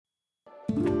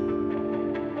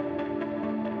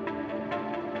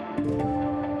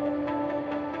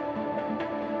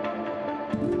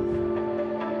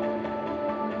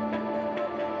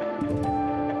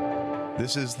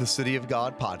This is the City of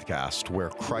God podcast, where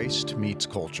Christ meets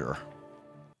culture.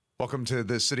 Welcome to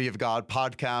the City of God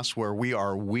podcast, where we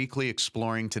are weekly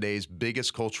exploring today's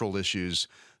biggest cultural issues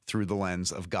through the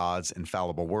lens of God's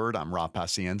infallible word. I'm Rob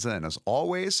Pacienza, and as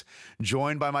always,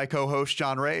 joined by my co-host,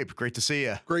 John Rabe. Great to see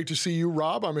you. Great to see you,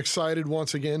 Rob. I'm excited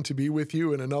once again to be with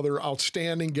you and another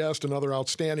outstanding guest, another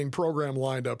outstanding program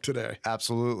lined up today.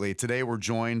 Absolutely. Today, we're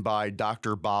joined by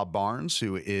Dr. Bob Barnes,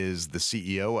 who is the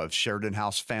CEO of Sheridan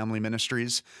House Family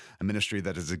Ministries, a ministry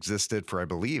that has existed for, I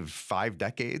believe, 5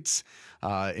 decades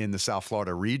in the South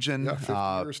Florida region. Yeah, 50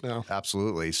 years now.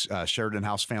 Absolutely. Sheridan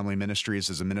House Family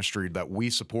Ministries is a ministry that we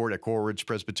support at Coral Ridge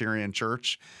Presbyterian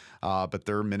Church, but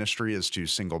their ministry is to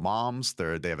single moms.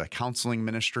 They have a counseling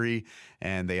ministry,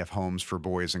 and they have homes for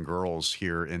boys and girls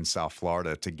here in South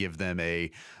Florida to give them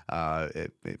an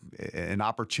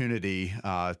opportunity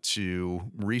to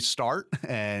restart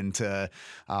and to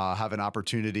have an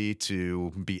opportunity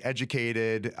to be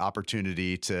educated,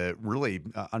 opportunity to really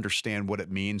understand what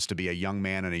it means to be a young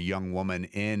man and a young woman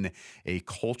in a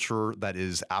culture that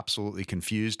is absolutely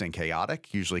confused and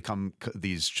chaotic. Usually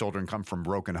these children come from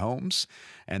broken homes,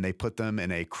 and they put them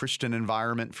in a Christian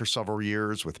environment for several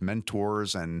years with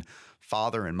mentors and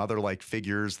father and mother-like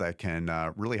figures that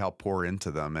can really help pour into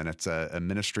them. And it's a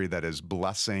ministry that is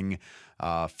blessing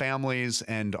families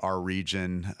and our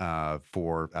region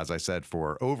for, as I said,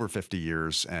 for over 50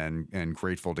 years, and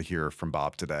grateful to hear from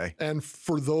Bob today. And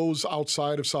for those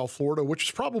outside of South Florida, which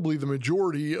is probably the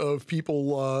majority of people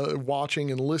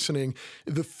watching and listening,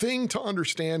 the thing to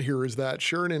understand here is that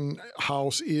Sheridan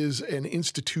House is an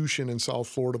institution in South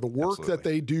Florida. The work Absolutely. that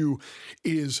they do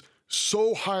is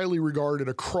so highly regarded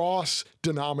across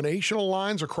denominational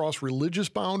lines, across religious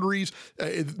boundaries.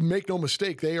 Make no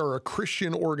mistake, they are a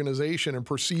Christian organization and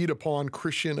proceed upon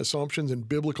Christian assumptions and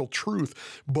biblical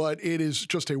truth, but it is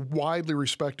just a widely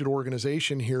respected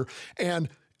organization here. And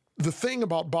the thing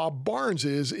about Bob Barnes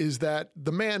is that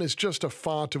the man is just a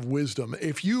font of wisdom.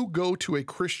 If you go to a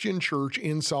Christian church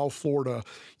in South Florida,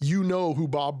 you know who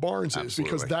Bob Barnes is,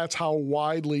 because that's how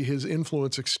widely his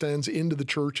influence extends into the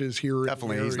churches here.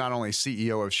 Definitely. He's not only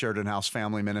CEO of Sheridan House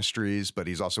Family Ministries, but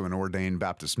he's also an ordained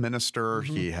Baptist minister.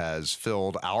 Mm-hmm. He has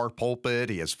filled our pulpit.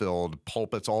 He has filled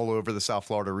pulpits all over the South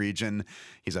Florida region.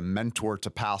 He's a mentor to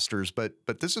pastors, but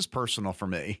this is personal for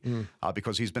me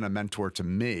because he's been a mentor to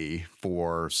me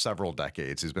for several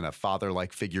decades. He's been a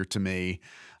father-like figure to me,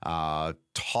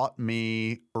 taught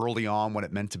me early on what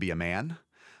it meant to be a man,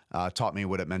 taught me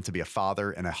what it meant to be a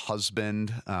father and a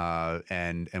husband,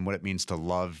 and what it means to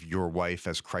love your wife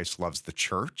as Christ loves the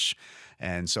church.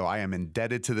 And so I am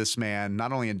indebted to this man,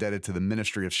 not only indebted to the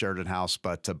ministry of Sheridan House,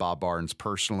 but to Bob Barnes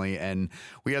personally. And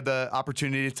we had the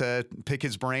opportunity to pick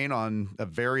his brain on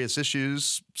various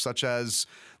issues, such as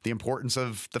the importance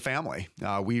of the family.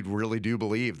 We really do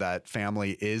believe that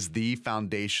family is the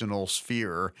foundational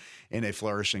sphere in a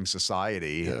flourishing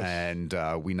society. Yes. And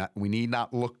we need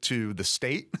not look to the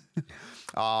state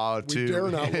dare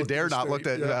not look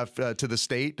to the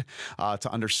state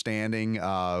to understanding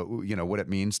what it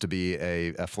means to be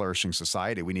a flourishing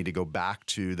society. We need to go back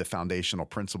to the foundational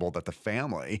principle that the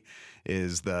family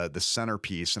is the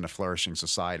centerpiece in a flourishing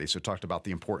society. So talked about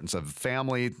the importance of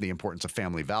family, the importance of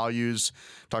family values,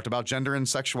 talked about gender and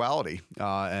sexuality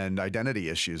and identity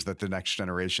issues that the next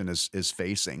generation is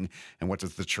facing, and what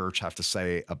does the church have to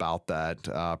say about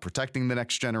that, protecting the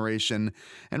next generation,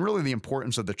 and really the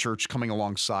importance of the church coming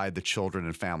alongside the children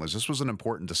and families. This was an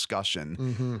important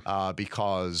discussion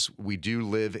because we do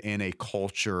live in a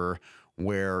culture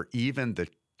where even the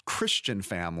Christian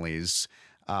families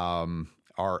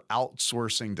are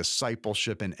outsourcing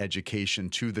discipleship and education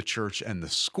to the church and the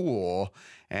school.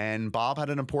 And Bob had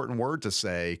an important word to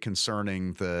say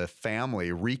concerning the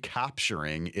family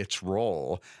recapturing its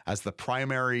role as the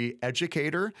primary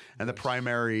educator and the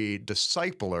primary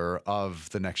discipler of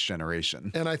the next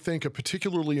generation. And I think a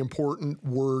particularly important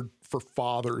word for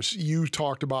fathers. You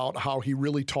talked about how he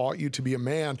really taught you to be a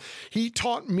man. He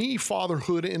taught me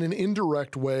fatherhood in an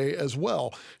indirect way as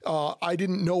well. I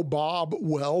didn't know Bob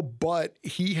well, but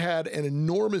he had an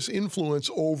enormous influence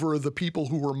over the people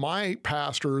who were my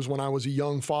pastors when I was a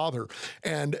young father.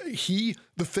 And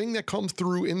the thing that comes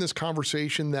through in this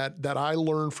conversation that I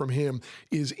learned from him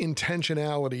is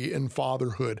intentionality in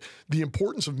fatherhood. The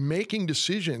importance of making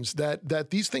decisions, that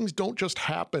these things don't just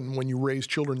happen when you raise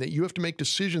children, that you have to make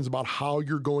decisions about how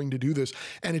you're going to do this.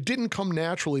 And it didn't come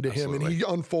naturally to him, and he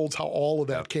unfolds how all of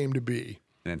that came to be.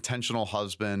 An intentional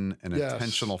husband, an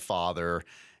intentional father,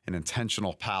 an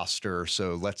intentional pastor.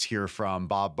 So let's hear from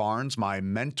Bob Barnes, my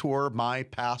mentor, my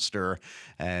pastor,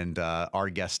 and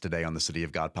our guest today on the City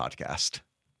of God podcast.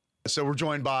 So we're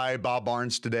joined by Bob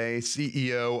Barnes today,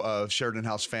 CEO of Sheridan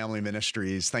House Family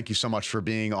Ministries. Thank you so much for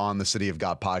being on the City of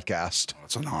God podcast.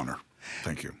 It's an honor.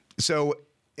 Thank you. So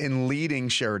in leading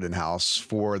Sheridan House,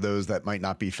 for those that might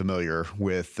not be familiar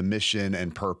with the mission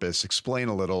and purpose, explain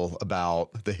a little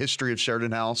about the history of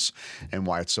Sheridan House and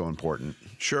why it's so important.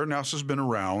 Sheridan House has been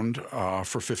around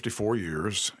for 54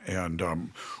 years, and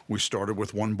we started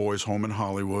with one boys' home in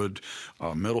Hollywood,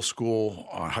 middle school,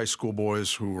 high school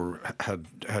boys who had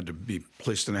to be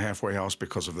placed in a halfway house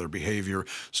because of their behavior,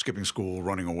 skipping school,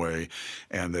 running away,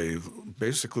 and they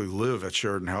basically live at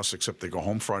Sheridan House except they go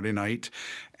home Friday night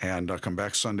and come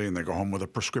back Sunday, and they go home with a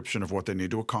prescription of what they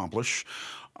need to accomplish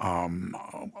on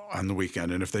the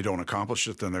weekend. And if they don't accomplish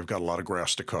it, then they've got a lot of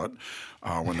grass to cut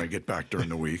when they get back during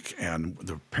the week. And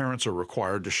the parents are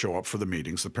required to show up for the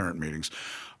meetings, the parent meetings.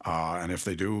 And if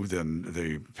they do, then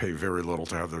they pay very little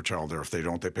to have their child there. If they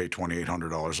don't, they pay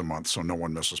 $2,800 a month, so no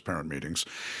one misses parent meetings.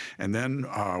 And then,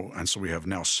 and so we have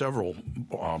now several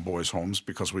boys' homes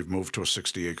because we've moved to a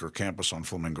 60-acre campus on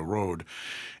Flamingo Road.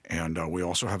 And we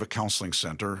also have a counseling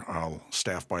center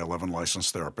staffed by 11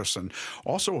 licensed therapists. And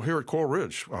also here at Coral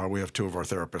Ridge, we have 2 of our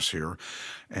therapists here.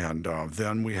 And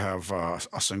then we have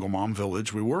a single mom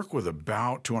village. We work with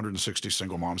about 260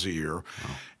 single moms a year. Wow.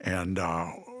 And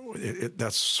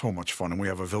that's so much fun. And we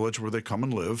have a village where they come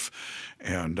and live.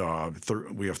 And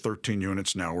we have 13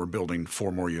 units now. We're building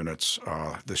 4 more units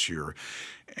this year.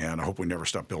 And I hope we never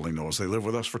stop building those. They live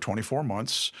with us for 24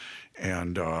 months,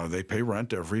 and they pay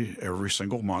rent every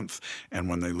single month. And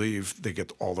when they leave, they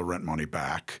get all the rent money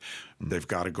back. They've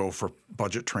got to go for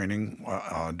budget training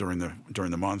during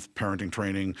the month, parenting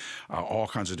training, all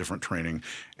kinds of different training.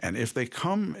 And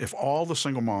if all the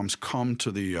single moms come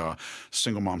to the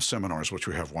single mom seminars, which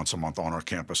we have once a month on our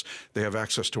campus, they have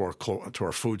access to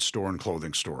our food store and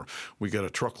clothing store. We get a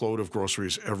truckload of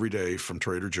groceries every day from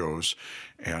Trader Joe's,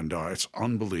 and it's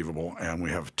unbelievable. And we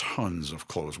have tons of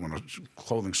clothes. When a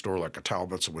clothing store like a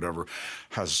Talbot's or whatever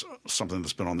has something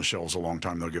that's been on the shelves a long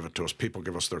time, they'll give it to us. People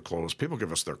give us their clothes. People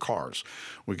give us their cars.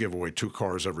 We give away 2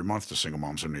 cars every month to single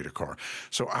moms who need a car.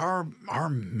 So our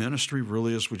ministry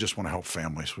really is we just want to help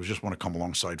families. We just want to come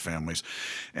alongside families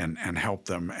and help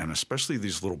them, and especially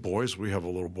these little boys. We have a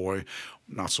little boy,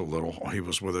 not so little. He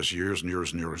was with us years and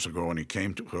years and years ago, and he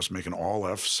came to us making all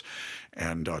Fs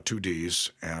and 2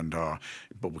 Ds,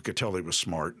 but we could tell he was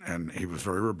smart, and he was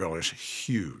very rebellious,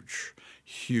 huge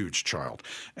child,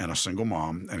 and a single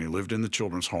mom, and he lived in the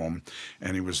children's home,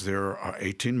 and he was there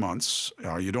 18 months.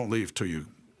 You don't leave till you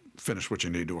finish what you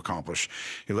need to accomplish.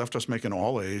 He left us making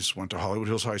all A's, went to Hollywood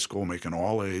Hills High School making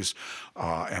all A's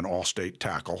and all state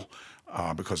tackle.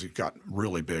 Because he got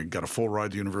really big, got a full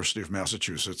ride to the University of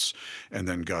Massachusetts, and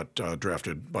then got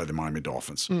drafted by the Miami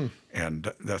Dolphins.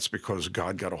 And that's because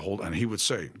God got a hold, and he would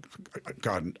say,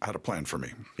 God had a plan for me.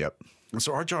 Yep. And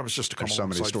so our job is just to come There's so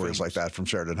many stories like that from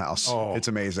Sheridan House. Oh, it's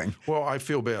amazing. Well, I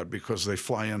feel bad because they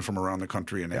fly in from around the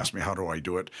country and ask me, how do I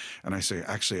do it? And I say,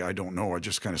 actually, I don't know. I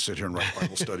just kind of sit here and write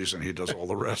Bible studies, and he does all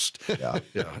the rest.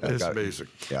 It's amazing.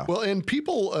 Yeah. Well, and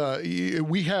people,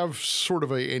 we have sort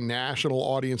of a national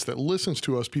audience that listens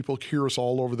to us. People hear us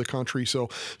all over the country. So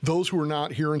those who are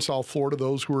not here in South Florida,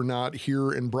 those who are not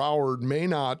here in Broward may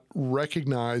not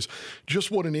recognize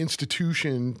just what an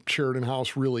institution Sheridan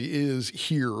House really is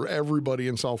here. Everybody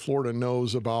in South Florida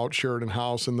knows about Sheridan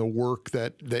House and the work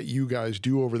that you guys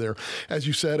do over there. As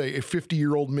you said, a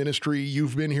 50-year-old ministry.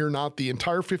 You've been here not the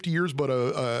entire 50 years, but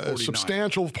a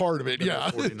substantial part of it. Yeah.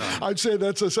 49. I'd say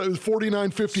that's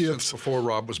 49 50th. Since before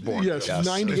Rob was born. Yes.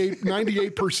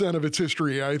 98% of its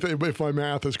history, I think, if my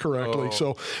math is correctly.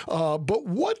 So, but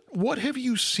what have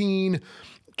you seen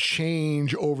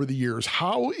change over the years?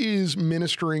 How is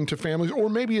ministering to families, or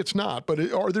maybe it's not,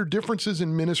 but are there differences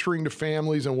in ministering to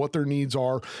families and what their needs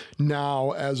are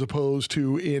now as opposed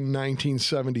to in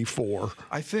 1974?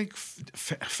 I think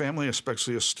family,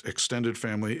 especially extended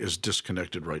family, is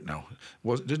disconnected right now.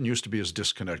 It didn't used to be as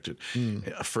disconnected.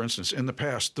 For instance, in the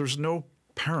past, there's no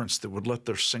parents that would let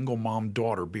their single mom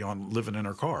daughter be on living in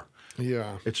her car.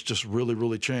 Yeah. It's just really,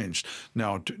 really changed.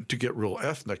 Now, to get real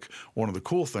ethnic, one of the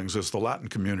cool things is the Latin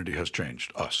community has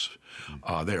changed us.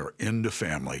 They are into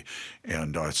family.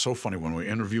 And it's so funny when we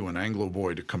interview an Anglo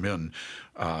boy to come in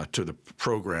to the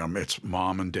program, it's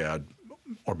mom and dad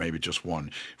or maybe just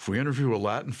one. If we interview a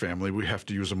Latin family, we have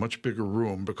to use a much bigger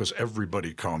room because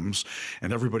everybody comes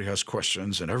and everybody has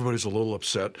questions and everybody's a little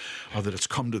upset that it's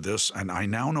come to this. And I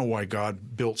now know why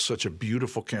God built such a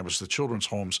beautiful campus. The children's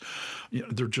homes,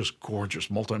 they're just gorgeous,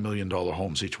 multi-million-dollar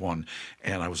homes, each one.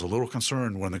 And I was a little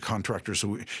concerned when the contractors,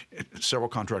 several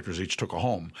contractors each took a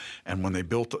home. And when they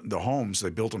built the homes, they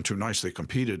built them too nice. They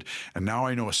competed. And now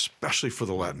I know, especially for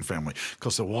the Latin family,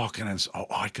 because they'll walk in and say, oh,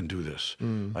 I can do this.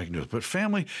 I can do it. But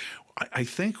family, I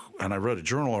think, and I read a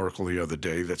journal article the other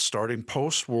day that starting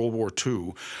post-World War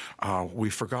II, we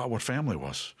forgot what family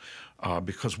was.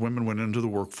 Because women went into the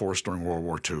workforce during World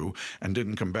War II and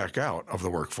didn't come back out of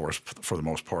the workforce for the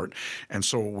most part. And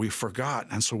so we forgot.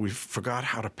 And so we forgot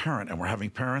how to parent. And we're having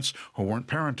parents who weren't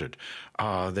parented.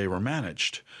 They were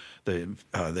managed.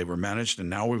 They were managed, and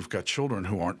now we've got children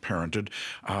who aren't parented.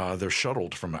 They're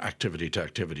shuttled from activity to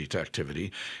activity to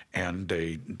activity, and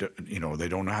they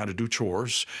don't know how to do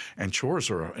chores. And chores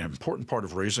are an important part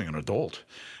of raising an adult,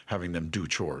 having them do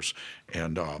chores.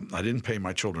 And I didn't pay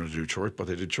my children to do chores, but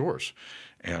they did chores.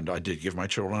 And I did give my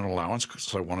children an allowance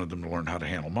because I wanted them to learn how to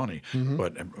handle money.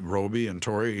 But Roby and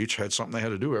Tori each had something they had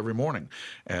to do every morning.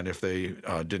 And if they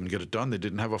didn't get it done, they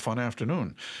didn't have a fun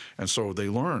afternoon. And so they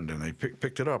learned and they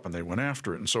picked it up and they went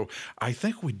after it. And so I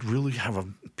think we really have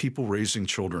people raising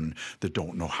children that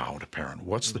don't know how to parent.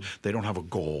 They don't have a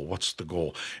goal. What's the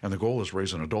goal? And the goal is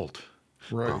raise an adult.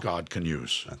 That God can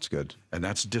use. That's good. And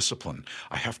that's discipline.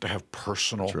 I have to have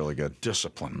personal really good.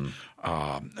 discipline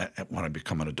when I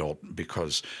become an adult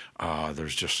because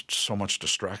there's just so much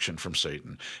distraction from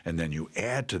Satan. And then you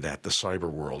add to that the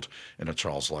cyber world in a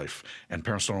child's life. And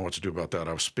parents don't know what to do about that.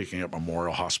 I was speaking at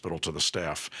Memorial Hospital to the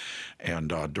staff,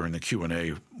 and during the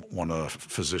Q&A, one of the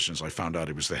physicians, I found out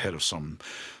he was the head of some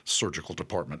surgical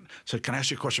department, said, "Can I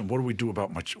ask you a question? What do we do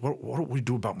about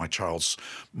my child's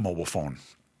mobile phone?"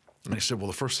 And he said, well,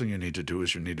 the first thing you need to do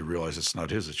is you need to realize it's not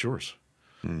his, it's yours.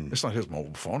 It's not his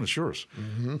mobile phone, it's yours.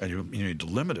 And you need to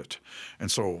limit it.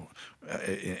 And so,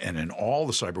 and in all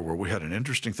the cyber world, we had an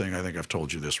interesting thing. I think I've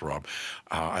told you this, Rob.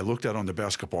 I looked out on the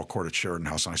basketball court at Sheridan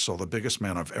House, and I saw the biggest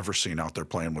man I've ever seen out there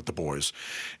playing with the boys.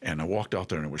 And I walked out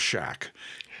there, and it was Shaq.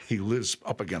 He lives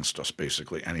up against us,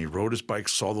 basically, and he rode his bike,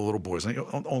 saw the little boys. And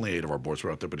only 8 of our boys were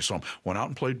out there, but he saw them, went out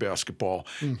and played basketball,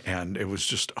 and it was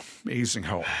just amazing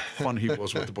how fun he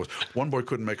was with the boys. One boy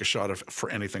couldn't make a shot for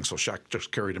anything, so Shaq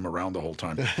just carried him around the whole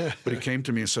time. But he came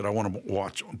to me and said, I want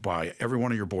to buy every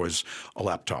one of your boys a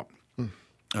laptop.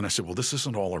 And I said, well, this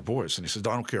isn't all our boys. And he said,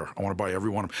 I don't care. I want to buy every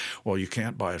one of them. Well, you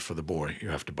can't buy it for the boy. You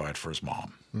have to buy it for his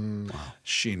mom. Wow.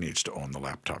 She needs to own the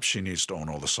laptop. She needs to own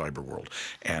all the cyber world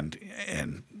and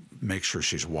make sure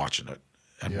she's watching it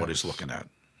and what he's looking at.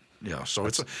 Yeah, so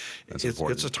it's a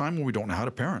time when we don't know how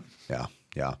to parent. Yeah.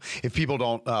 Yeah. If people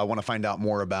don't want to find out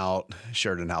more about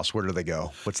Sheridan House, where do they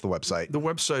go? What's the website? The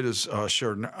website is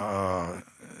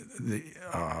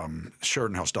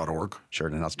SheridanHouse.org.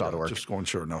 SheridanHouse.org. Just go on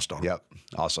SheridanHouse.org. Yep.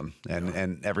 Awesome.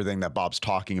 And everything that Bob's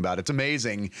talking about. It's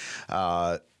amazing.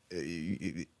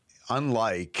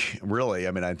 Unlike, really,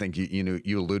 I mean, I think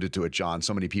you alluded to it, John.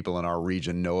 So many people in our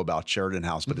region know about Sheridan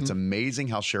House, but it's amazing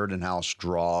how Sheridan House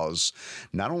draws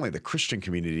not only the Christian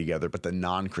community together, but the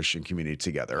non-Christian community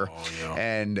together. Oh, yeah.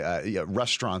 And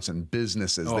restaurants and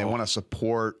businesses, they want to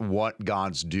support what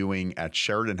God's doing at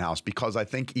Sheridan House, because I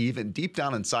think even deep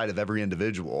down inside of every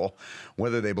individual,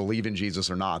 whether they believe in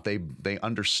Jesus or not, they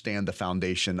understand the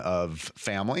foundation of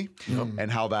family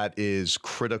and how that is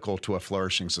critical to a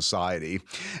flourishing society.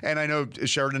 And I know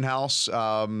Sheridan House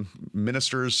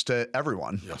ministers to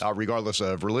everyone, regardless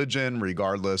of religion,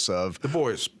 regardless of the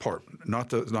boys part, not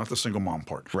the single mom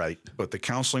part, right? But the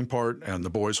counseling part and the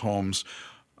boys' homes,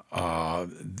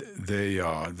 they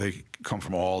come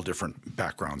from all different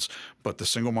backgrounds. But the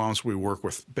single moms we work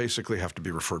with basically have to be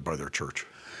referred by their church.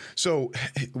 So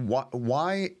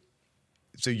why?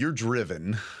 So you're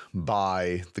driven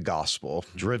by the gospel,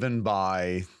 driven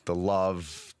by the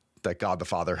love that God the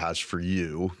Father has for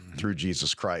you through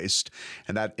Jesus Christ.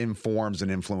 And that informs and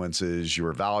influences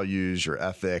your values, your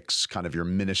ethics, kind of your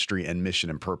ministry and mission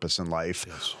and purpose in life.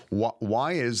 Yes.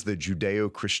 Why is the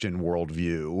Judeo-Christian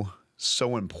worldview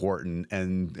so important,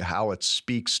 and how it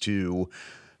speaks to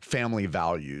family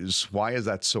values? Why is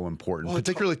that so important,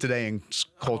 particularly today in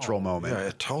cultural moment? Yeah,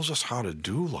 it tells us how to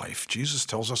do life. Jesus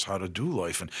tells us how to do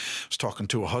life. And I was talking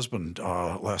to a husband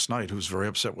last night who's very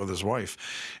upset with his wife,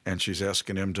 and she's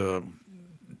asking him to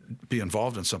be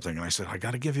involved in something. And I said, I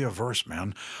got to give you a verse,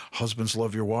 man. Husbands,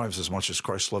 love your wives as much as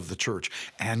Christ loved the church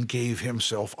and gave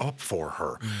himself up for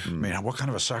her. I mean, what kind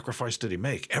of a sacrifice did he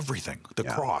make? Everything. The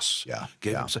cross.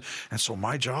 Gave himself. And so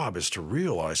my job is to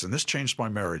realize, and this changed my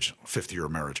marriage, 50-year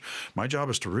marriage. My job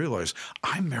is to realize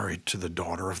I'm married to the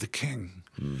daughter of the King.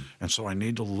 And so I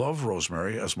need to love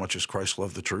Rosemary as much as Christ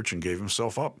loved the church and gave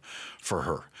himself up for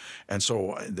her. And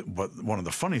so one of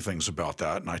the funny things about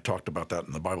that, and I talked about that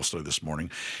in the Bible study this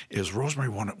morning, is Rosemary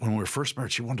when we were first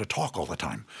married, she wanted to talk all the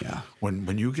time.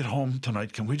 When you get home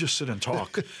tonight, can we just sit and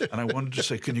talk? And I wanted to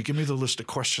say, can you give me the list of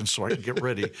questions so I can get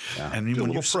ready? And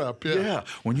when a little prep,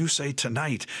 when you say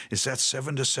tonight, is that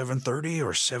 7 to 7:30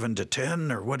 or 7 to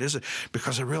 10 or what is it?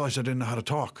 Because I realized I didn't know how to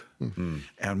talk.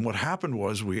 And what happened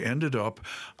was we ended up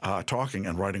talking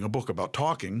and writing a book about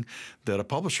talking that a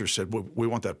publisher said, we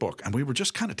want that book. And we were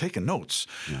just kind of taking notes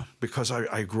because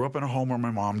I grew up in a home where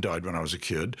my mom died when I was a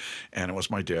kid, and it was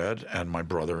my dad and my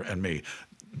brother and me.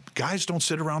 Guys don't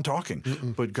sit around talking,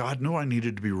 but God knew I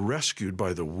needed to be rescued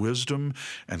by the wisdom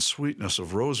and sweetness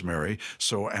of Rosemary.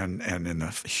 So, and in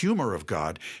the humor of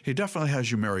God, he definitely has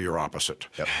you marry your opposite.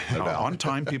 On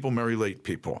time people marry late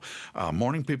people.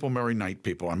 Morning people marry night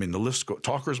people. I mean, the list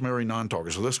talkers marry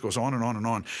non-talkers. The list goes on and on and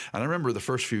on. And I remember the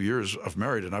first few years of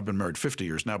married, and I've been married 50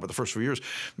 years now, but the first few years,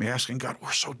 me asking God,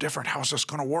 we're so different. How's this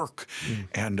going to work?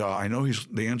 And I know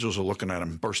the angels are looking at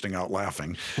him, bursting out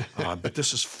laughing. But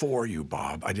this is for you,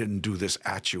 Bob. I didn't do this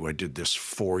at you. I did this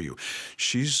for you.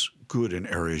 She's good in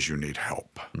areas you need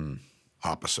help.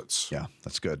 Opposites. Yeah,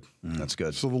 that's good. That's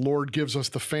good. So the Lord gives us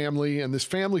the family, and this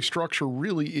family structure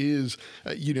really is,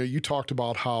 you talked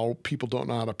about how people don't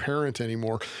know how to parent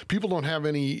anymore. People don't have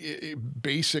any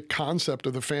basic concept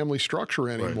of the family structure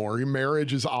anymore. Your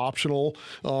marriage is optional.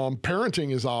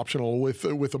 Parenting is optional.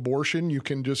 With abortion, you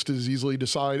can just as easily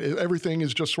decide. Everything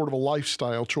is just sort of a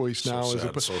lifestyle choice now.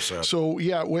 So sad. So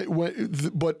yeah,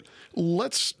 but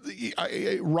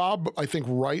Rob, I think,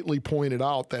 rightly pointed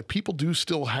out that people do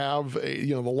still have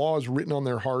the law is written on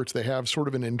their hearts. They have sort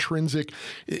of an intrinsic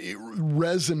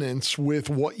resonance with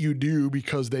what you do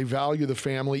because they value the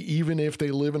family, even if they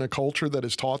live in a culture that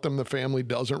has taught them the family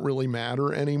doesn't really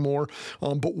matter anymore.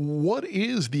 But what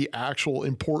is the actual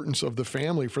importance of the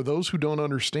family? For those who don't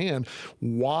understand,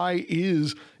 why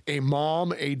is a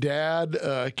mom, a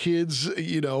dad, kids,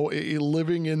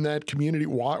 living in that community?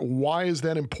 Why is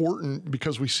that important?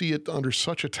 Because we see it under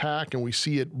such attack and we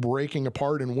see it breaking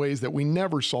apart in ways that we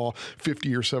never saw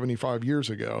 50 or 75 years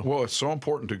ago. Well, it's so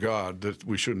important to God that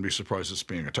we shouldn't be surprised it's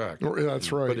being attacked.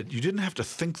 That's right. But you didn't have to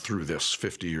think through this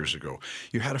 50 years ago.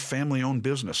 You had a family-owned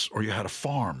business or you had a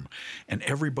farm, and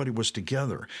everybody was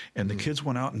together. And the kids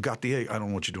went out and got the egg. I don't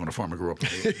know what you do on a farm. I grew up in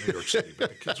New York City.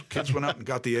 But the kids went out and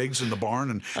got the eggs in the barn.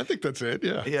 And I think that's it,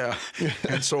 yeah. Yeah.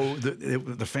 And so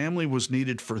the family was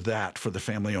needed for that, for the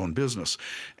family-owned business.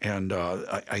 And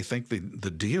I think the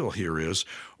deal here is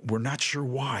we're not sure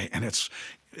why. And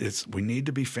we need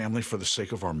to be family for the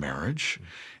sake of our marriage.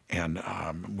 And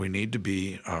we need to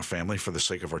be family for the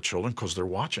sake of our children because they're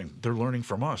watching. They're learning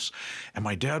from us. And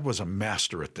my dad was a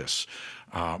master at this.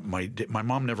 My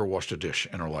mom never washed a dish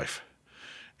in her life.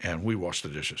 And we washed the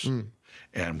dishes.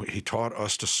 And he taught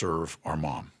us to serve our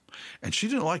mom. And she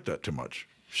didn't like that too much.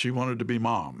 She wanted to be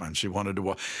mom, and she wanted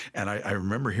to. And I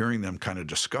remember hearing them kind of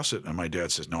discuss it. And my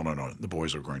dad says, "No, the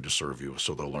boys are going to serve you,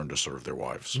 so they'll learn to serve their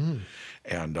wives."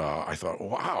 And I thought,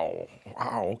 wow,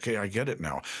 okay, I get it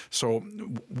now. So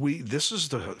this is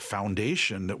the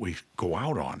foundation that we go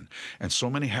out on, and so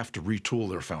many have to retool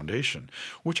their foundation,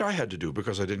 which I had to do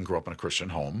because I didn't grow up in a Christian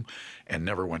home and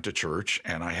never went to church,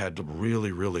 and I had to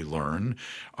really, really learn.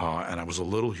 And I was a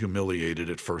little humiliated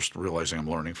at first, realizing I'm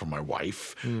learning from my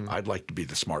wife. I'd like to be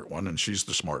the smart one, and she's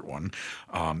the smart one.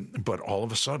 But all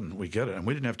of a sudden, we get it. And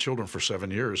we didn't have children for 7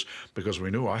 years because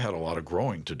we knew I had a lot of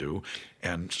growing to do,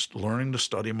 and learning to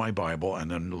study my Bible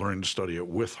and then learning to study it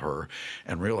with her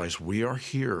and realize we are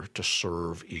here to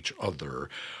serve each other.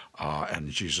 And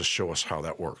Jesus show us how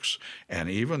that works. And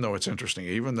even though it's interesting,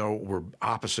 even though we're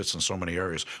opposites in so many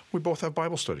areas, we both have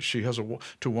Bible studies. She has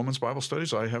 2 women's Bible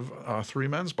studies. I have 3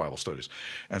 men's Bible studies.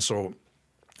 And so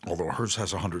although hers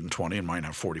has 120 and mine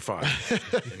have 45.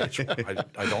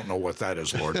 I don't know what that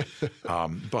is, Lord.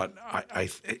 But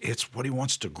it's what he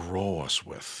wants to grow us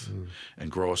with and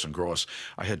grow us and grow us.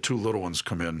 I had 2 little ones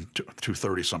come in, 2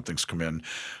 30-somethings come in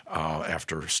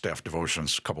after staff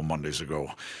devotions a couple Mondays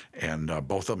ago, and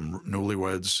both of them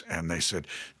newlyweds, and they said,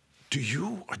 do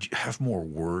you have more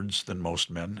words than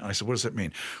most men? And I said, what does that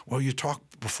mean? Well, you talk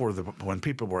when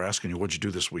people were asking you, what'd you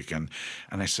do this weekend?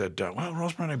 And I said, well,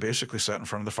 Rosemary and I basically sat in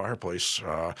front of the fireplace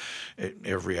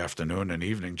every afternoon and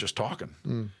evening just talking.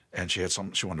 And she had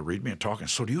something she wanted to read me and talking.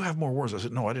 So do you have more words? I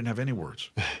said, no, I didn't have any words.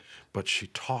 But she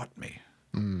taught me.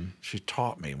 She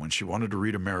taught me when she wanted to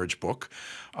read a marriage book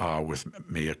with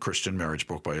me, a Christian marriage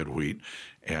book by Ed Wheat.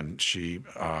 And she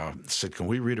said, can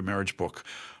we read a marriage book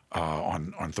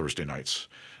on Thursday nights?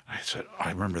 I said,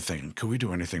 I remember thinking, could we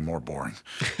do anything more boring?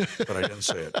 But I didn't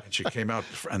say it. And she came out,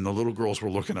 and the little girls were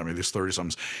looking at me, these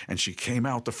 30-somethings, and she came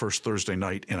out the first Thursday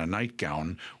night in a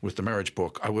nightgown with the marriage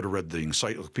book. I would have read the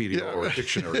encyclopedia or a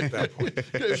dictionary at that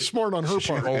point. Smart on her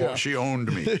part. She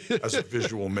owned me as a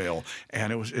visual male,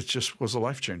 and it just was a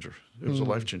life changer. It was a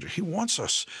life changer. He wants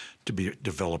us to be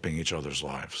developing each other's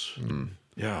lives.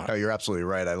 Yeah. Oh, you're absolutely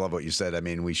right. I love what you said. I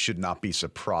mean, we should not be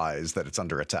surprised that it's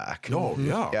under attack. No,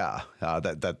 Yeah.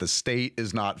 That the state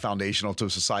is not foundational to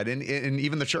society. And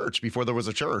even the church, before there was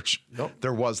a church,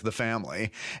 there was the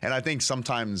family. And I think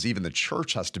sometimes even the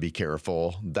church has to be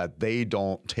careful that they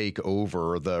don't take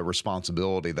over the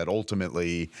responsibility that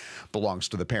ultimately belongs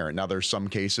to the parent. Now, there's some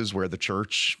cases where the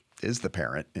church is the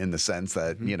parent in the sense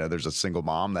that, there's a single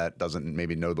mom that doesn't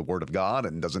maybe know the word of God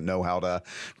and doesn't know how to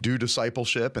do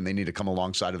discipleship, and they need to come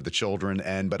alongside of the children.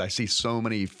 But I see so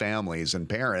many families and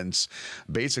parents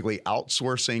basically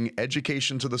outsourcing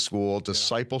education to the school,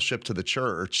 discipleship to the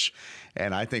church.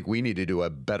 And I think we need to do a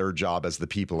better job as the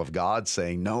people of God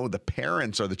saying, no, the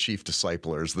parents are the chief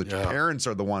disciplers. The parents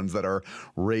are the ones that are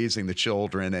raising the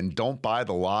children, and don't buy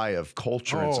the lie of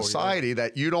culture and society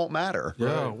that you don't matter.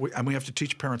 Yeah, and we have to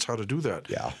teach parents how to do that.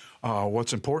 Yeah.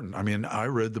 What's important. I mean, I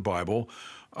read the Bible.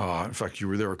 In fact, you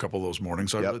were there a couple of those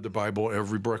mornings. I read the Bible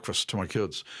every breakfast to my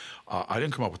kids. I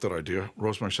didn't come up with that idea.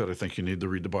 Rosemary said, I think you need to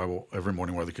read the Bible every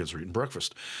morning while the kids are eating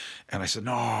breakfast. And I said,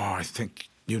 no, I think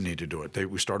you need to do it.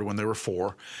 We started when they were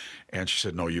 4, and she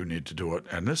said, no, you need to do it.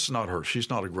 And this is not her. She's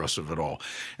not aggressive at all.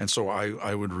 And so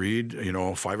I would read,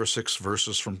 5 or 6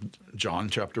 verses from John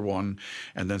chapter 1,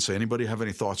 and then say, anybody have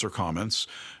any thoughts or comments?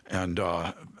 And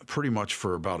pretty much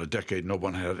for about a decade, no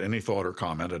one had any thought or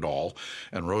comment at all.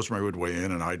 And Rosemary would weigh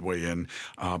in, and I'd weigh in.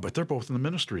 But they're both in the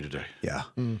ministry today. Yeah.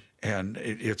 And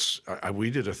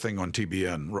we did a thing on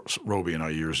TBN, Roby and I,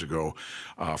 years ago,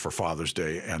 for Father's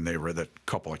Day, and they were that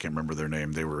couple, I can't remember their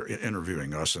name, they were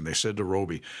interviewing us, and they said to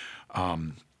Roby,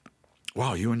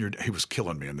 wow, he was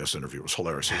killing me in this interview. It was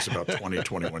hilarious. He's about 20,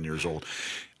 21 years old.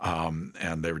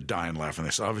 And they were dying laughing.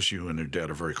 They said, obviously you and your dad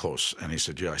are very close. And he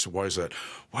said, yeah. I said, why is that?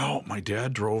 Well, my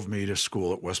dad drove me to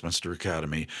school at Westminster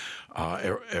Academy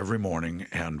every morning,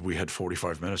 and we had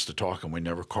 45 minutes to talk, and we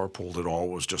never carpooled at all.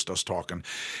 It was just us talking.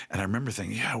 And I remember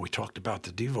thinking, yeah, we talked about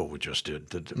the Devo we just did,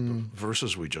 the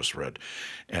verses we just read.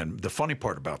 And the funny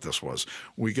part about this was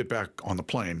we get back on the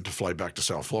plane to fly back to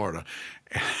South Florida,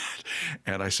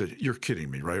 and I said, you're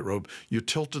kidding me, right, Rob? You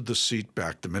tilted the seat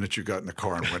back the minute you got in the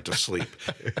car and went to sleep.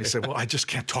 He said, well, I just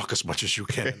can't talk as much as you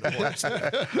can.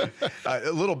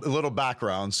 A little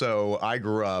background. So I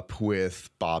grew up with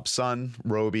Bob's son,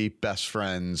 Roby, best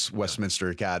friends, Westminster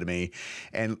Academy.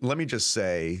 And let me just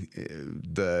say,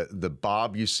 the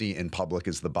Bob you see in public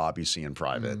is the Bob you see in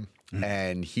private.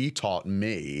 And he taught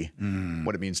me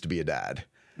what it means to be a dad.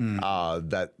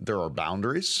 That there are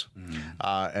boundaries,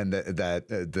 and that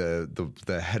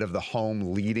the head of the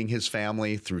home leading his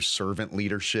family through servant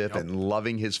leadership and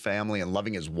loving his family and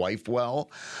loving his wife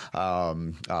well,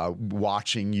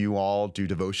 watching you all do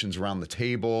devotions around the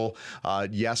table.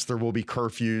 Yes, there will be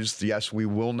curfews. Yes, we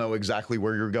will know exactly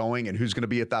where you're going and who's going to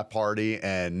be at that party.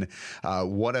 And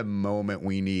what a moment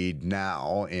we need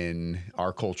now in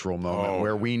our cultural moment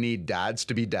where we need dads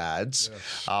to be dads,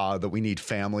 that we need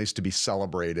families to be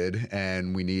celebrated,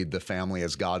 and we need the family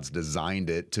as God's designed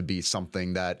it to be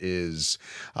something that is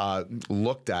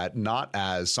looked at not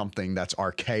as something that's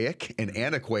archaic and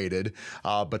antiquated,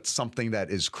 but something that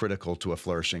is critical to a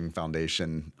flourishing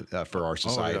foundation for our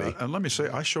society. And let me say,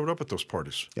 I showed up at those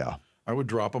parties. Yeah. I would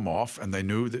drop them off, and they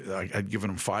knew that I'd given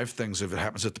them 5 things. If it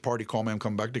happens at the party, call me. I'm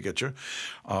coming back to get you.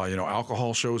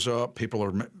 Alcohol shows up. People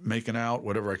are making out,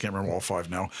 whatever. I can't remember all 5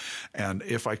 now. And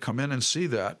if I come in and see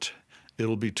that,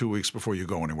 it'll be 2 weeks before you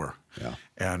go anywhere. Yeah.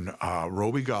 And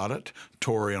Roby got it.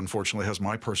 Tori, unfortunately, has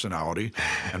my personality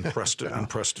and pressed it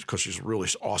because she's really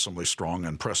awesomely strong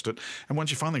and pressed it. And when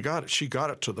she finally got it, she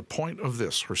got it to the point of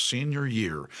this. Her senior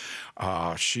year,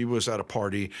 she was at a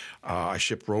party. I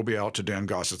shipped Roby out to Dan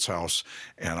Gossett's house,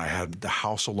 and I had the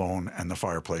house alone and the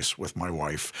fireplace with my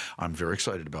wife. I'm very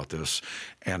excited about this.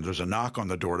 And there's a knock on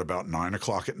the door at about 9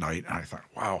 o'clock at night. And I thought,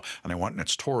 wow. And I went, and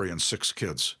it's Tori and 6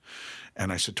 kids.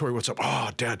 And I said, Tori, what's up? Oh,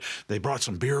 Dad, they brought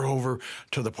some beer over. over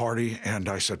to the party? And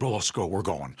I said, well, let's go. We're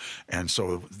going. And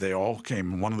so they all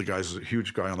came. One of the guys is a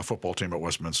huge guy on the football team at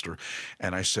Westminster.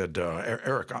 And I said,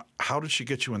 Eric, how did she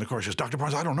get you in the car? She says, Dr.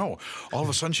 Barnes, I don't know. All of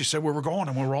a sudden she said we were going,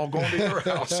 and we were all going to your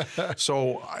house.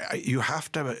 So you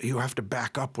have to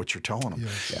back up what you're telling them.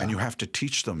 Yes. And you have to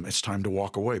teach them it's time to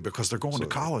walk away because they're going to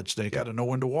college. They got to know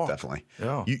when to walk. Definitely.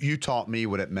 Yeah. You taught me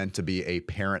what it meant to be a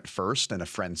parent first and a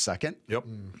friend second. Yep.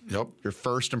 Yep. Your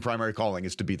first and primary calling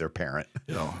is to be their parent.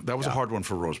 That was a hard one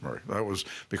for Rosemary. That was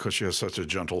because she has such a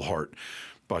gentle heart.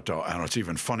 But and it's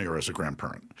even funnier as a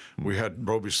grandparent. We had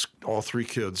Roby's all 3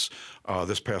 kids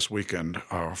this past weekend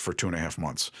for 2.5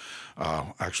 months.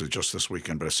 Actually, just this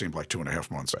weekend, but it seemed like 2.5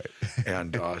 months. Right.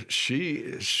 And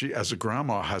she, as a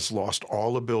grandma, has lost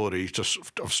all ability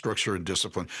of structure and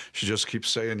discipline. She just keeps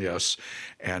saying yes,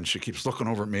 and she keeps looking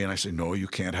over at me, and I say, no, you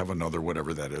can't have another,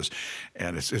 whatever that is.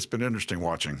 And it's been interesting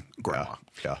watching grandma.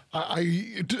 Yeah.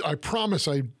 I promise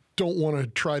I don't want to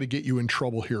try to get you in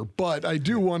trouble here, but I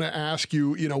do want to ask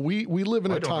you, we live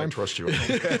in a time. I trust you.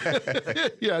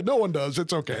 Yeah, no one does.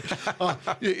 It's okay.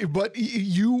 But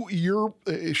you're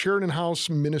Sheridan House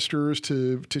ministers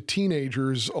to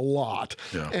teenagers a lot.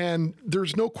 Yeah. And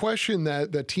there's no question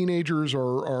that teenagers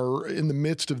are in the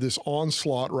midst of this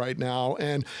onslaught right now.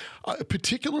 And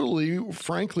particularly,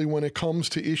 frankly, when it comes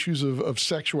to issues of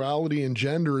sexuality and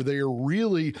gender, they are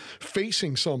really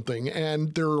facing something.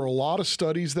 And there are a lot of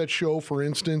studies that show, for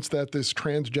instance, that this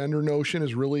transgender notion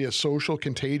is really a social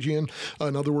contagion.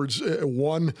 In other words,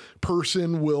 one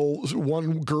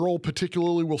girl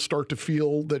particularly will start to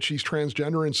feel that she's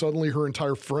transgender, and suddenly her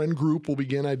entire friend group will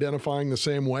begin identifying the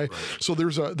same way. Right. So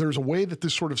there's a way that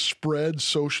this sort of spreads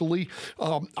socially.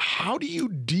 How do you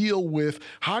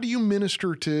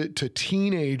minister to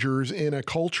teenagers in a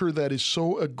culture that is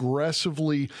so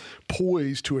aggressively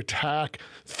poised to attack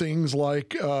things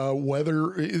like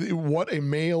what a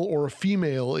male or a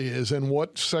female is and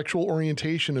what sexual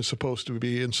orientation is supposed to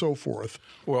be and so forth?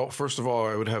 Well, first of all,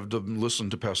 I would have to listen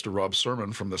to Pastor Rob's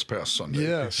sermon from this past Sunday.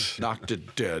 Yes. Knocked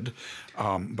it dead.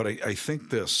 But I think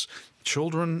this.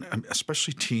 Children,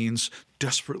 especially teens,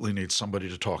 desperately need somebody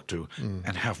to talk to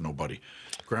and have nobody.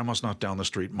 Grandma's not down the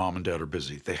street. Mom and dad are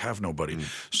busy. They have nobody.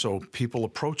 So people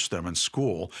approach them in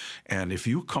school. And if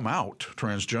you come out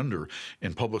transgender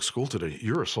in public school today,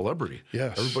 you're a celebrity.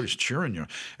 Yes. Everybody's cheering you.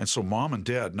 And so mom and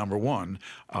dad, number one,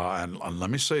 and let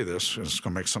me say this, it's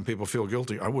going to make some people feel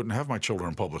guilty. I wouldn't have my children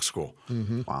in public school.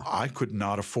 Mm-hmm. Wow. I could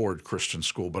not afford Christian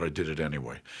school, but I did it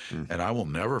anyway. And I will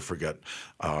never forget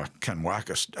Ken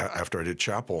Wackus, after I did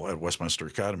chapel at Westminster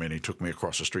Academy, and he took me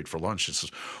across the street for lunch. He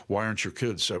says, why aren't your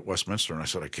kids at Westminster? And I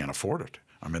said, I can't afford it.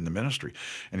 I'm in the ministry.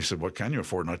 And he said, what can you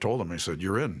afford? And I told him, and he said,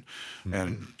 you're in.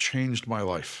 And changed my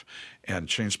life and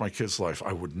changed my kids' life.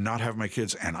 I would not have my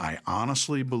kids, and I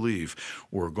honestly believe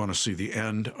we're going to see the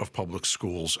end of public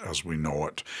schools as we know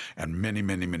it, and many,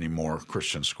 many, many more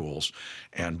Christian schools.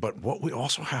 But what we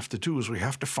also have to do is we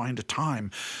have to find a time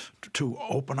to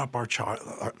open up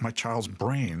my child's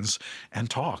brains and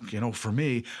talk. For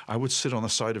me, I would sit on the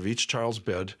side of each child's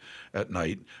bed at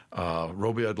night.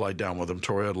 Roby, I'd lie down with him.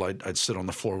 Tori, I'd sit on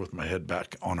the floor with my head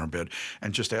back on her bed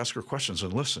and just ask her questions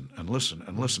and listen and listen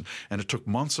and listen. And it took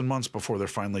months and months before they're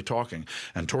finally talking.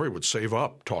 And Tori would save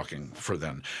up talking for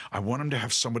them. I want them to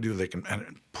have somebody that they can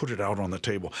put it out on the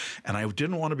table. And I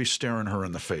didn't want to be staring her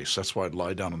in the face. That's why I'd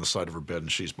lie down on the side of her bed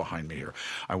and she's behind me here.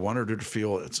 I wanted her to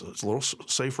feel it's a little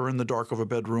safer in the dark of a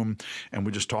bedroom. And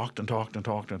we just talked and talked and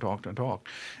talked and talked and talked.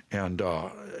 And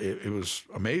it was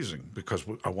amazing because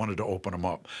I wanted to open them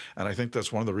up. And I think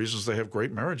that's one of the reasons they have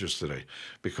great marriages today,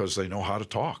 because they know how to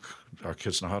talk. Our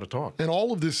kids know how to talk. And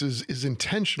all of this is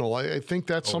intentional. I think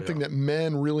that's something that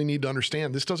men really need to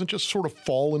understand. This doesn't just sort of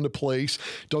fall into place.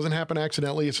 It doesn't happen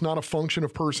accidentally. It's not a function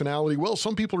of personality. Well,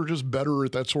 some people are just better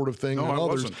at that sort of thing than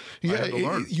others. Wasn't. I had to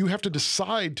learn. You have to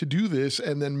decide to do this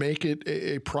and then make it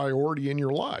a priority in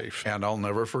your life. And I'll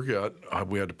never forget,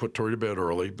 we had to put Tori to bed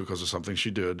early because of something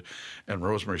she did. And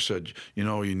Rosemary said,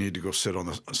 you need to go sit on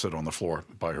the floor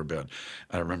by her bed.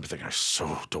 And I remember thinking, I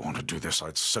so don't want to do this. I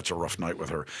had such a rough night with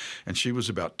her. And she was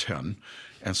about 10.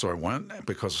 And so I went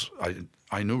because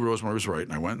I knew Rosemary was right,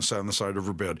 and I went and sat on the side of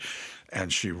her bed,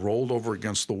 and she rolled over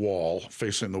against the wall,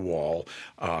 facing the wall,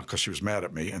 because she was mad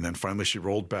at me. And then finally she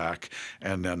rolled back,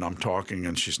 and then I'm talking,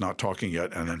 and she's not talking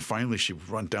yet. And then finally she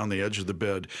went down the edge of the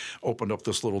bed, opened up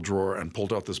this little drawer, and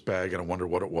pulled out this bag, and I wondered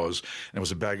what it was. And it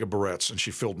was a bag of barrettes, and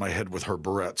she filled my head with her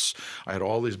barrettes. I had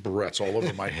all these barrettes all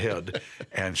over my head,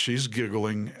 and she's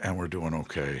giggling, and we're doing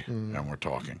okay, and we're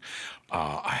talking.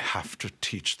 I have to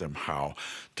teach them how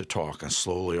to talk, and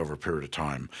slowly over a period of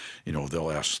time,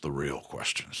 they'll ask the real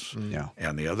questions. Yeah.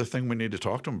 And the other thing we need to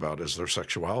talk to them about is their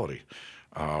sexuality.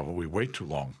 We wait too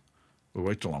long. We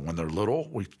wait too long. When they're little,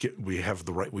 we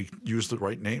use the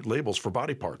right labels for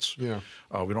body parts. Yeah.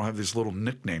 We don't have these little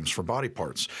nicknames for body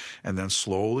parts. And then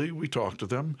slowly we talk to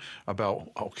them about,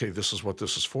 okay, this is what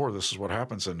this is for. This is what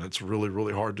happens. And it's really,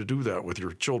 really hard to do that with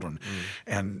your children.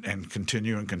 And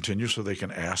continue so they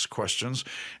can ask questions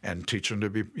and teach them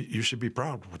you should be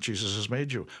proud of what Jesus has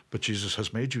made you. But Jesus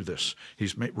has made you this.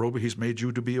 He's made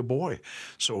you to be a boy.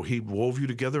 So he wove you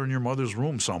together in your mother's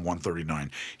womb, Psalm 139.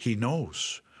 He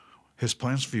knows his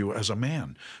plans for you as a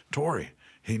man. Tori,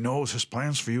 he knows his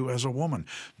plans for you as a woman.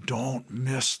 Don't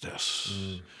miss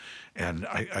this. And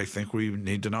I think we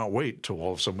need to not wait till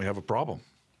all of a sudden we have a problem.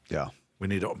 Yeah. We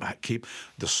need to keep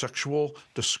the sexual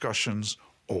discussions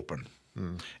open.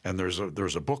 And there's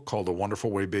a book called The Wonderful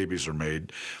Way Babies Are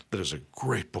Made that is a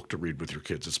great book to read with your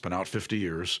kids. It's been out 50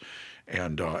 years,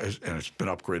 and it's been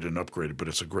upgraded and upgraded. But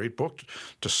it's a great book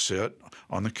to sit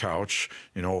on the couch,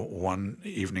 one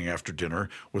evening after dinner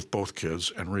with both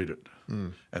kids and read it.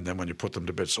 And then when you put them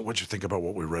to bed, so what'd you think about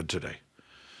what we read today?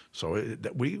 So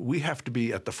we have to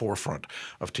be at the forefront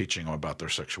of teaching them about their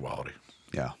sexuality.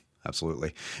 Yeah.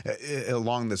 Absolutely.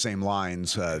 Along the same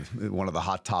lines, one of the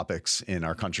hot topics in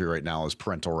our country right now is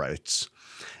parental rights.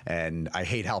 And I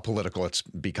hate how political it's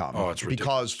become. Oh, it's ridiculous.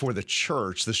 Because for the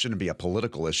church, this shouldn't be a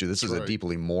political issue. This is a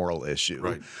deeply moral issue.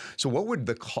 Right. So what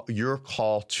would your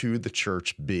call to the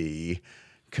church be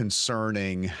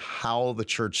concerning how the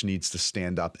church needs to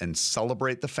stand up and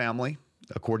celebrate the family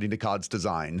according to God's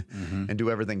design and do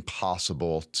everything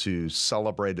possible to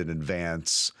celebrate and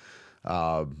advance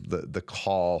the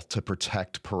call to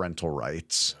protect parental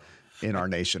rights in our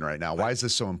nation right now? Why is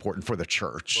this so important for the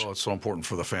church? Well, it's so important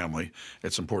for the family.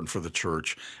 It's important for the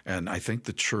church. And I think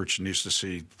the church needs to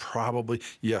see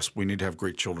yes, we need to have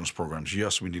great children's programs.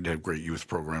 Yes, we need to have great youth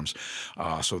programs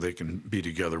so they can be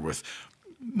together with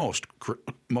most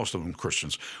of them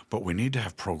Christians. But we need to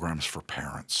have programs for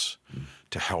parents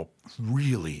to help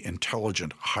really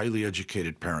intelligent, highly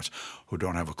educated parents who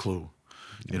don't have a clue.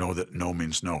 That no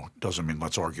means no. Doesn't mean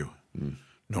let's argue.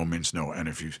 No means no. And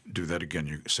if you do that again,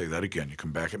 you say that again, you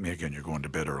come back at me again, you're going to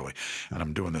bed early. And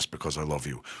I'm doing this because I love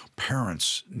you.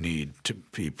 Parents need to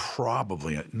be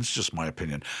probably, and it's just my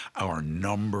opinion, our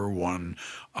number one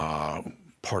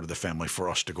part of the family for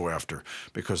us to go after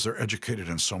because they're educated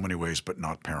in so many ways, but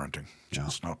not parenting.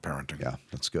 Just not parenting. Yeah,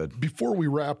 that's good. Before we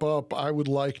wrap up, I would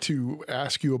like to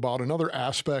ask you about another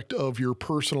aspect of your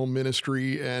personal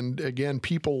ministry. And again,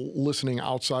 people listening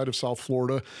outside of South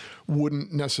Florida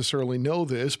wouldn't necessarily know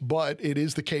this, but it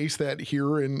is the case that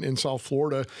here in South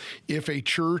Florida, if a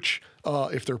church,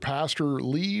 if their pastor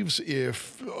leaves,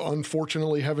 if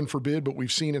unfortunately, heaven forbid, but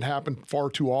we've seen it happen far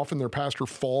too often, their pastor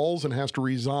falls and has to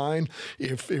resign.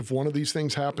 If one of these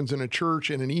things happens in a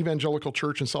church, in an evangelical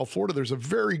church in South Florida, there's a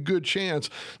very good chance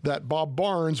that Bob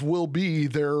Barnes will be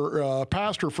their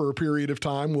pastor for a period of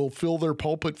time, will fill their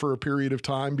pulpit for a period of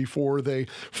time before they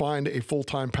find a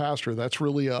full-time pastor. That's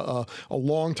really a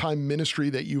long-time ministry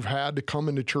that you've had to come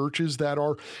into churches that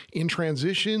are in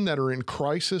transition, that are in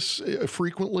crisis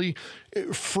frequently.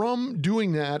 From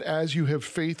doing that, as you have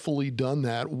faithfully done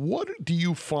that, what do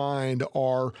you find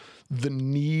are the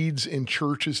needs in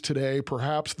churches today,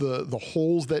 perhaps the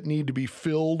holes that need to be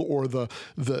filled or the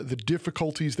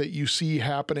difficulties that you see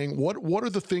happening? What are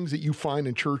the things that you find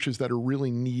in churches that are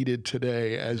really needed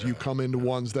today as you come into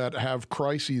ones that have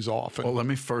crises often? Well, let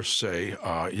me first say,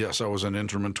 yes, I was an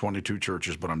interim in 22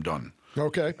 churches, but I'm done.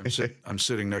 Okay. I'm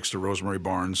sitting next to Rosemary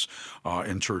Barnes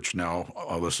in church now,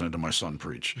 listening to my son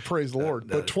preach. Praise the Lord.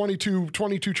 But 22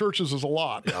 churches is a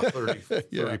lot. Yeah,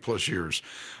 30 plus years.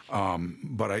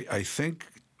 But I think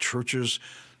churches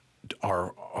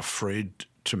are afraid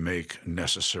to make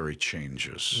necessary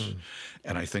changes.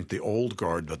 And I think the old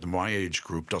guard, that my age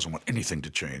group, doesn't want anything to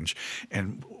change.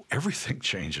 And everything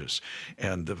changes.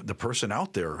 And the person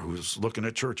out there who's looking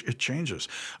at church, it changes.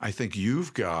 I think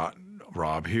you've got,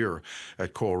 Rob, here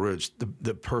at Coral Ridge,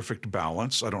 the perfect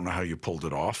balance. I don't know how you pulled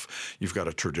it off. You've got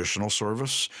a traditional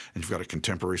service and you've got a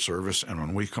contemporary service. And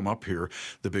when we come up here,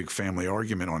 the big family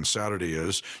argument on Saturday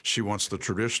is she wants the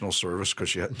traditional service because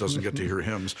she doesn't get to hear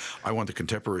hymns. I want the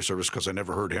contemporary service because I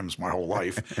never heard hymns my whole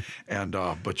life. And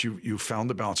but you found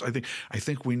the balance. I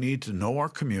think we need to know our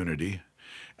community.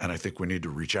 And I think we need to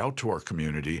reach out to our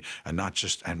community and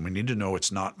we need to know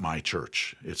it's not my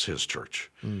church, it's his church.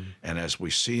 And as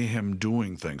we see him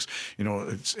doing things,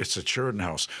 it's at Sheridan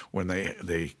House when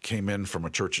they came in from a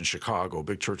church in Chicago,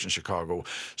 big church in Chicago,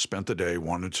 spent the day,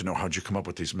 wanted to know, how'd you come up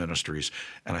with these ministries?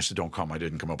 And I said, don't come, I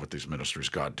didn't come up with these ministries,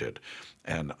 God did.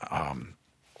 And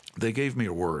they gave me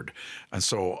a word. And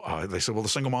so they said, well, the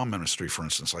single mom ministry, for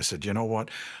instance. I said, you know what?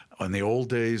 In the old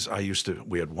days,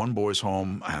 we had one boys'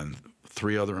 home and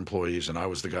 3 other employees, and I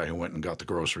was the guy who went and got the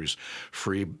groceries,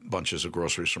 free bunches of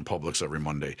groceries from Publix every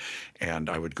Monday. And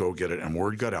I would go get it, and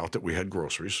word got out that we had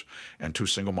groceries, and 2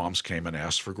 single moms came and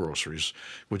asked for groceries.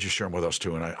 Would you share them with us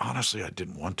too? And I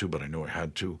didn't want to, but I knew I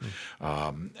had to,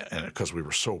 and because we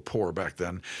were so poor back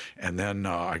then. And then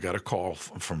I got a call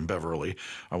from Beverly.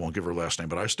 I won't give her last name,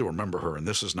 but I still remember her, and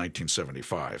this is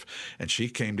 1975. And she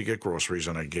came to get groceries,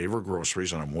 and I gave her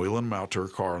groceries, and I'm wheeling them out to her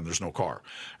car, and there's no car.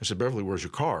 I said, Beverly, where's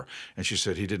your car? And she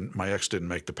said, my ex didn't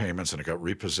make the payments and it got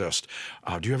repossessed.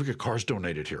 Do you ever get cars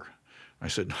donated here? I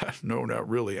said, no, not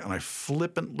really. And I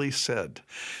flippantly said,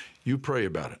 you pray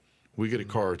about it. We get a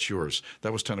car, it's yours.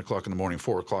 That was 10 o'clock in the morning.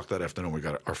 4 o'clock that afternoon, we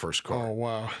got our first car. Oh,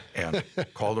 wow. And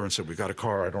called her and said, we got a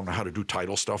car. I don't know how to do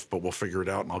title stuff, but we'll figure it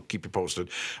out and I'll keep you posted.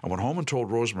 I went home and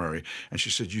told Rosemary, and she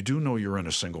said, you do know you're in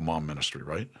a single mom ministry,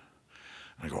 right?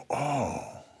 And I go,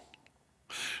 oh.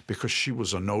 Because she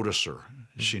was a noticer.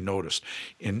 She noticed.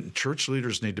 And church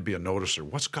leaders need to be a noticer.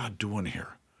 What's God doing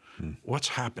here? What's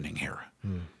happening here?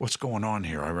 What's going on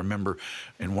here? I remember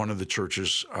in one of the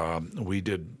churches, we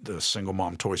did the single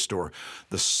mom toy store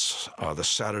the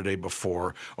Saturday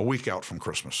before, a week out from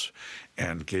Christmas,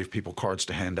 and gave people cards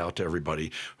to hand out to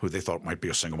everybody who they thought might be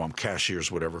a single mom,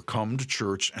 cashiers, whatever. Come to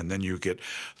church, and then you get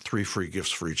 3 free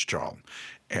gifts for each child.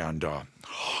 And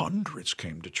hundreds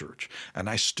came to church. And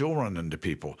I still run into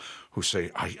people who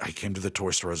say, I came to the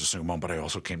toy store as a single mom, but I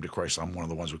also came to Christ. I'm one of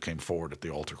the ones who came forward at the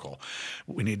altar call.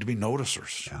 We need to be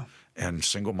noticers. Yeah. And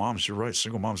single moms, you're right,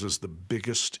 single moms is the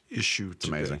biggest issue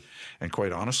today. Amazing. And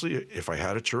quite honestly, if I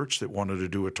had a church that wanted to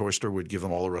do a toy store, we'd give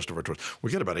them all the rest of our toys.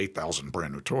 We get about 8,000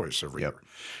 brand new toys every year.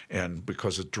 And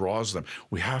because it draws them,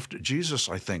 Jesus,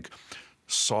 I think,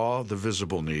 saw the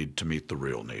visible need to meet the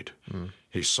real need.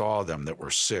 He saw them that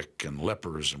were sick and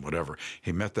lepers and whatever.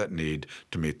 He met that need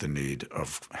to meet the need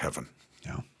of heaven.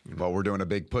 Yeah. Well, we're doing a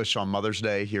big push on Mother's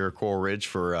Day here at Coral Ridge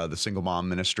for the single mom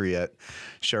ministry at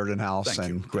Sheridan House,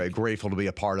 and grateful to be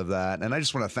a part of that. And I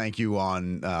just want to thank you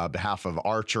on behalf of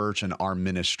our church and our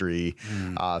ministry.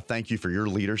 Thank you for your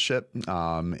leadership in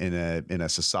a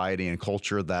society and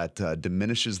culture that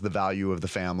diminishes the value of the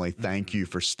family. Thank you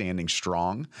for standing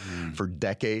strong for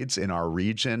decades in our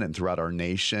region and throughout our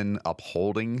nation,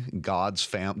 upholding God's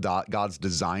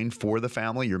design for the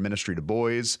family, your ministry to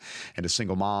boys and to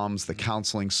single moms, the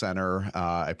counseling center.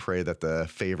 I pray that the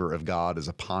favor of God is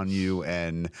upon you,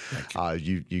 and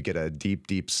you get a deep,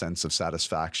 deep sense of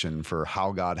satisfaction for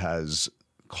how God has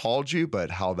called you, but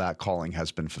how that calling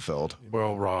has been fulfilled.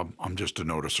 Well, Rob, I'm just a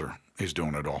noticer. He's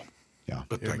doing it all. Yeah.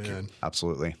 But thank you.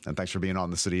 Absolutely. And thanks for being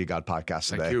on the City of God podcast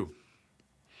today. Thank you.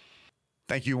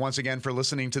 Thank you once again for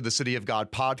listening to the City of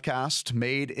God podcast,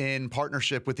 made in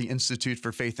partnership with the Institute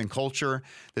for Faith and Culture.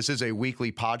 This is a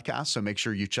weekly podcast, so make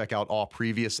sure you check out all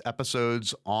previous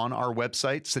episodes on our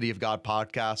website,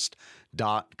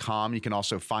 cityofgodpodcast.com. You can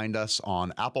also find us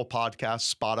on Apple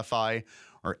Podcasts, Spotify,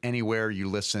 or anywhere you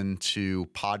listen to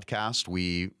podcasts.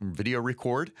 We video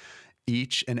record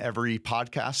each and every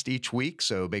podcast each week,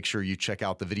 so make sure you check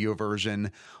out the video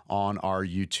version on our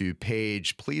YouTube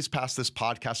page. Please pass this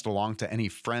podcast along to any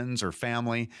friends or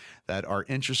family that are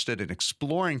interested in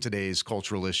exploring today's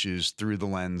cultural issues through the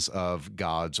lens of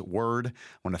God's Word. I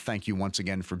want to thank you once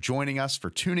again for joining us, for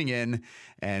tuning in,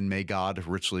 and may God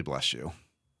richly bless you.